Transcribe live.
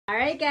All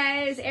right,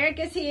 guys,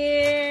 Erica's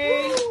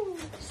here. Woo!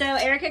 So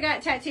Erica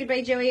got tattooed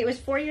by Joey. It was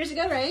 4 years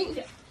ago, right?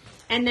 Yeah.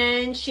 And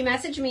then she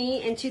messaged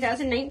me in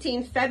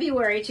 2019,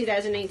 February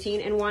 2019,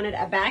 and wanted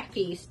a back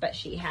piece, but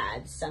she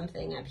had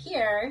something up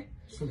here.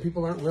 Some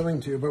people aren't willing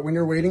to, but when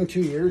you're waiting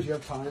 2 years, you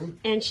have time.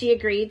 And she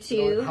agreed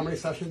to. So how many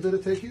sessions did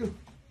it take you?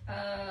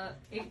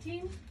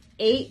 18.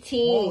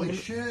 18. Holy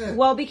shit.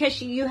 Well,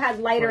 because you had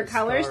lighter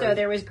colors, scarred. though.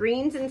 There was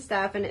greens and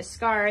stuff, and it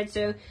scarred.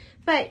 So,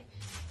 but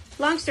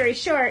long story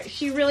short,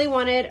 she really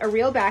wanted a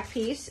real back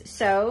piece,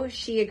 so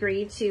she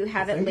agreed to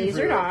have it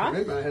lasered off.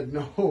 I had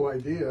no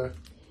idea.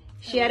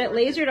 She had it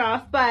lasered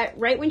off, but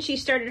right when she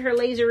started her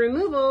laser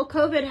removal,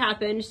 COVID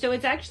happened. So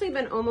it's actually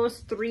been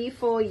almost 3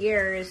 full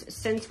years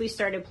since we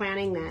started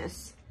planning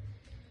this.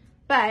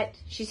 But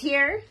she's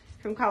here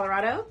from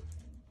Colorado,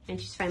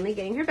 and she's finally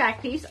getting her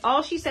back piece.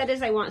 All she said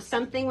is, I want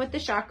something with the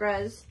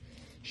chakras.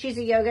 She's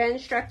a yoga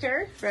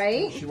instructor,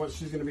 right? She's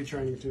going to be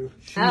training too.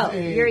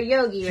 You're a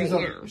yogi right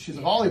now. She's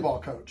a volleyball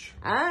coach.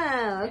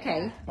 Oh,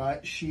 okay.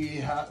 But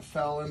she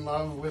fell in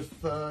love with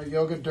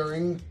yoga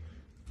during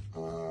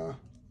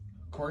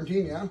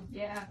quarantine, yeah?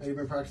 Yeah. You've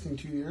been practicing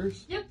 2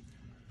 years? Yep.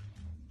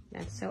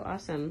 That's so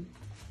awesome.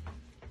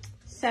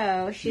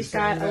 So she's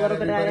got a little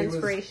bit of that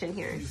inspiration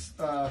here.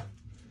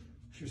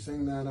 She was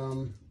saying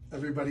that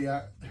everybody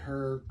at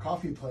her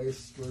coffee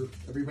place,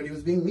 everybody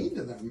was being mean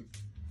to them.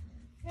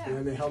 Yeah.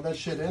 And they held that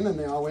shit in, and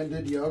they all went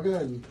and did yoga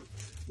and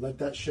let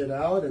that shit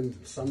out, and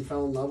some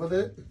fell in love with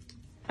it.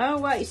 Oh,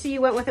 wow. So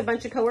you went with a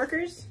bunch of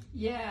coworkers?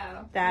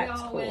 Yeah. That's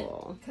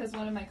cool. Because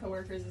one of my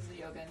coworkers is a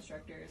yoga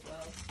instructor as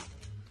well.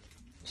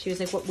 She was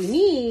like, what we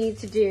need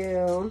to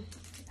do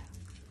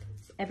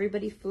is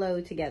everybody flow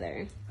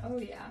together. Oh,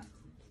 yeah.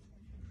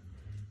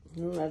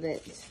 Love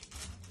it.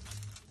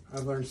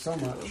 I've learned so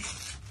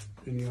much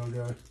in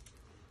yoga,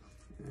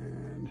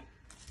 and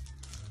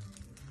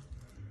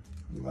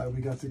I'm glad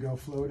we got to go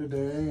flow today.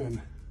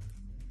 And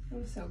it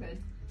was so good.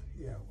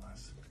 Yeah, it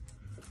was.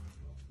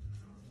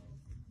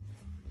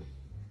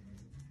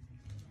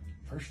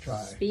 First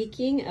try.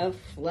 Speaking of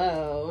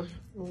flow,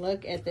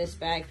 look at this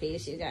back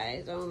piece, you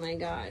guys. Oh my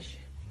gosh.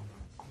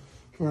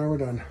 All right, we're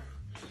done.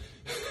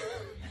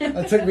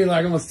 That took me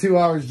like almost 2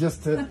 hours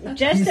just to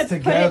piece put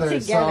together. it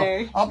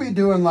together. So I'll be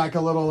doing like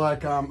a little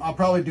I'll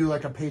probably do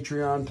like a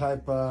Patreon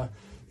type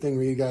thing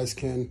where you guys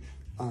can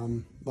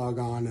log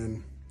on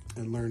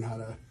and learn how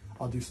to.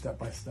 I'll do step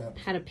by step.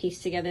 How to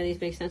piece together these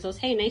big stencils.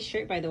 Hey, nice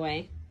shirt, by the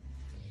way.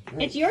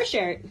 Right. It's your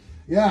shirt.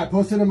 Yeah, I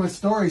posted in my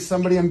story.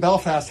 Somebody in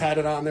Belfast had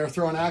it on there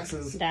throwing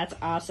axes. That's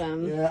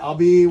awesome. Yeah, I'll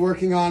be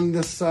working on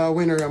this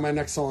winter on my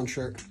next Solon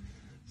shirt.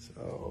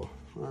 So,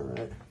 all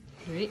right.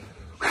 All right.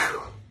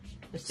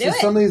 Let's do so it.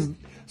 Some of these,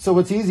 so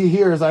what's easy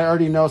here is I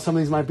already know some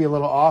of these might be a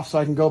little off, so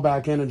I can go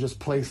back in and just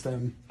place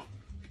them.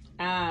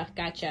 Ah,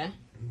 gotcha.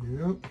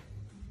 Yep.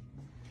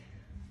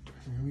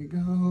 There we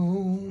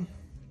go.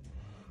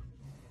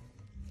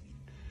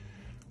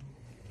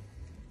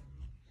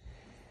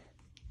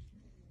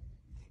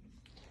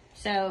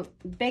 So,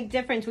 big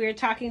difference. We were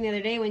talking the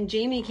other day when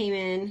Jamie came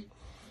in.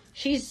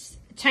 She's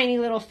tiny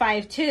little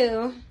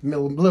 5'2".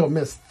 Little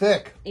Miss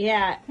Thick.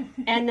 Yeah.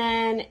 And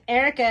then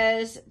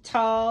Erica's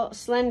tall,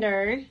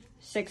 slender,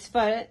 6 foot.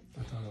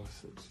 I thought I was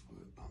 6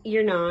 foot.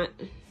 You're not.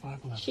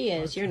 5'11". She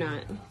is. You're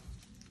not.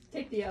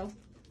 Take the L.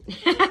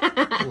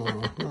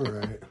 Oh, all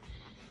right.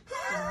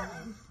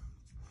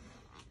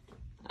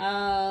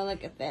 Oh,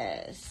 look at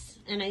this.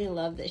 And I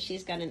love that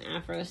she's got an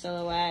afro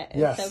silhouette. It's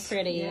yes. so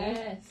pretty.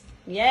 Yes.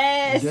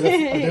 Yes. I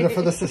did it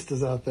for the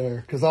sisters out there,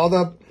 because all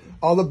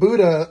the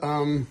Buddha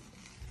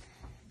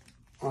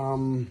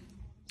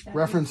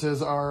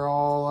references are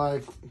all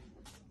like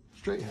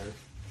straight hair.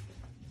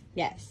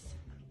 Yes.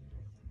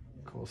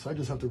 Cool. So I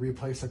just have to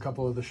replace a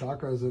couple of the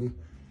chakras and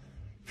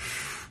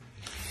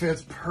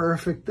fits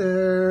perfect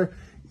there.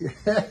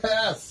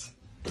 Yes.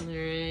 All right.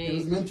 It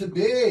was meant to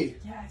be.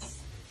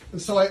 Yes.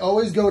 And so I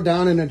always go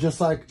down and it just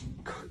like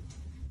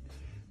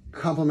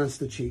complements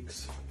the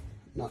cheeks.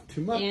 Not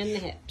too much. And the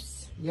hips.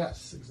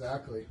 Yes,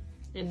 exactly.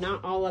 And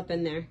not all up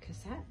in there, because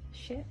that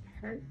shit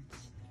hurts.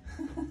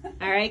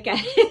 All right,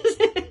 guys.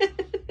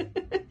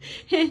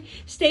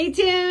 Stay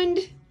tuned.